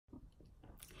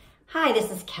Hi,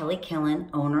 this is Kelly Killen,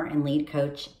 owner and lead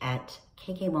coach at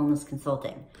KK Wellness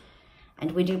Consulting.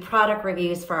 And we do product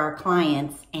reviews for our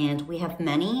clients, and we have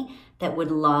many that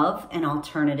would love an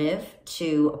alternative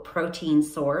to a protein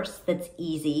source that's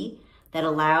easy, that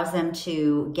allows them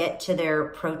to get to their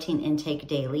protein intake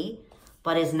daily,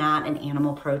 but is not an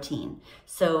animal protein.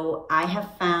 So I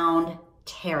have found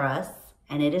Terrace,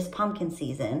 and it is pumpkin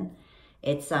season.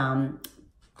 It's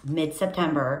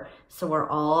mid-September, so we're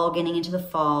all getting into the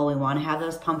fall. We want to have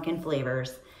those pumpkin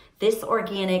flavors. This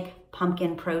organic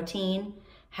pumpkin protein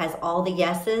has all the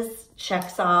yeses,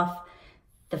 checks off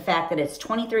the fact that it's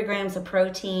 23 grams of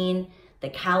protein. The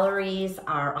calories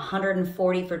are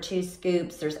 140 for 2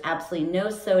 scoops. There's absolutely no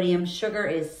sodium. Sugar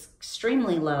is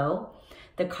extremely low.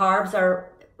 The carbs are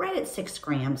right at 6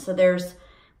 grams. So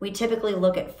we typically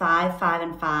look at 5, 5,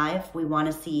 and 5. We want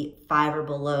to see 5 or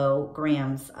below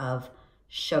grams of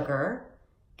sugar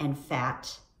and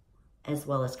fat, as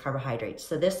well as carbohydrates.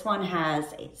 So this one has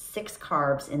 6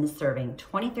 carbs in the serving,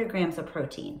 23 grams of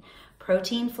protein.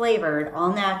 Protein flavored,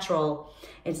 all natural.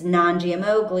 It's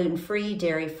non-GMO, gluten-free,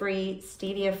 dairy-free,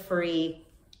 stevia-free,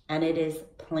 and it is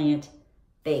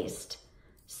plant-based.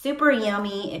 Super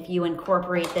yummy if you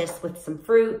incorporate this with some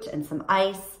fruit and some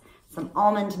ice, some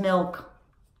almond milk.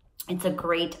 It's a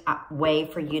great way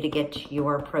for you to get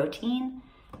your protein,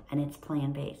 and it's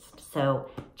plant-based.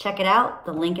 So check it out.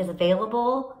 The link is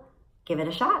available. Give it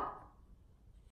a shot.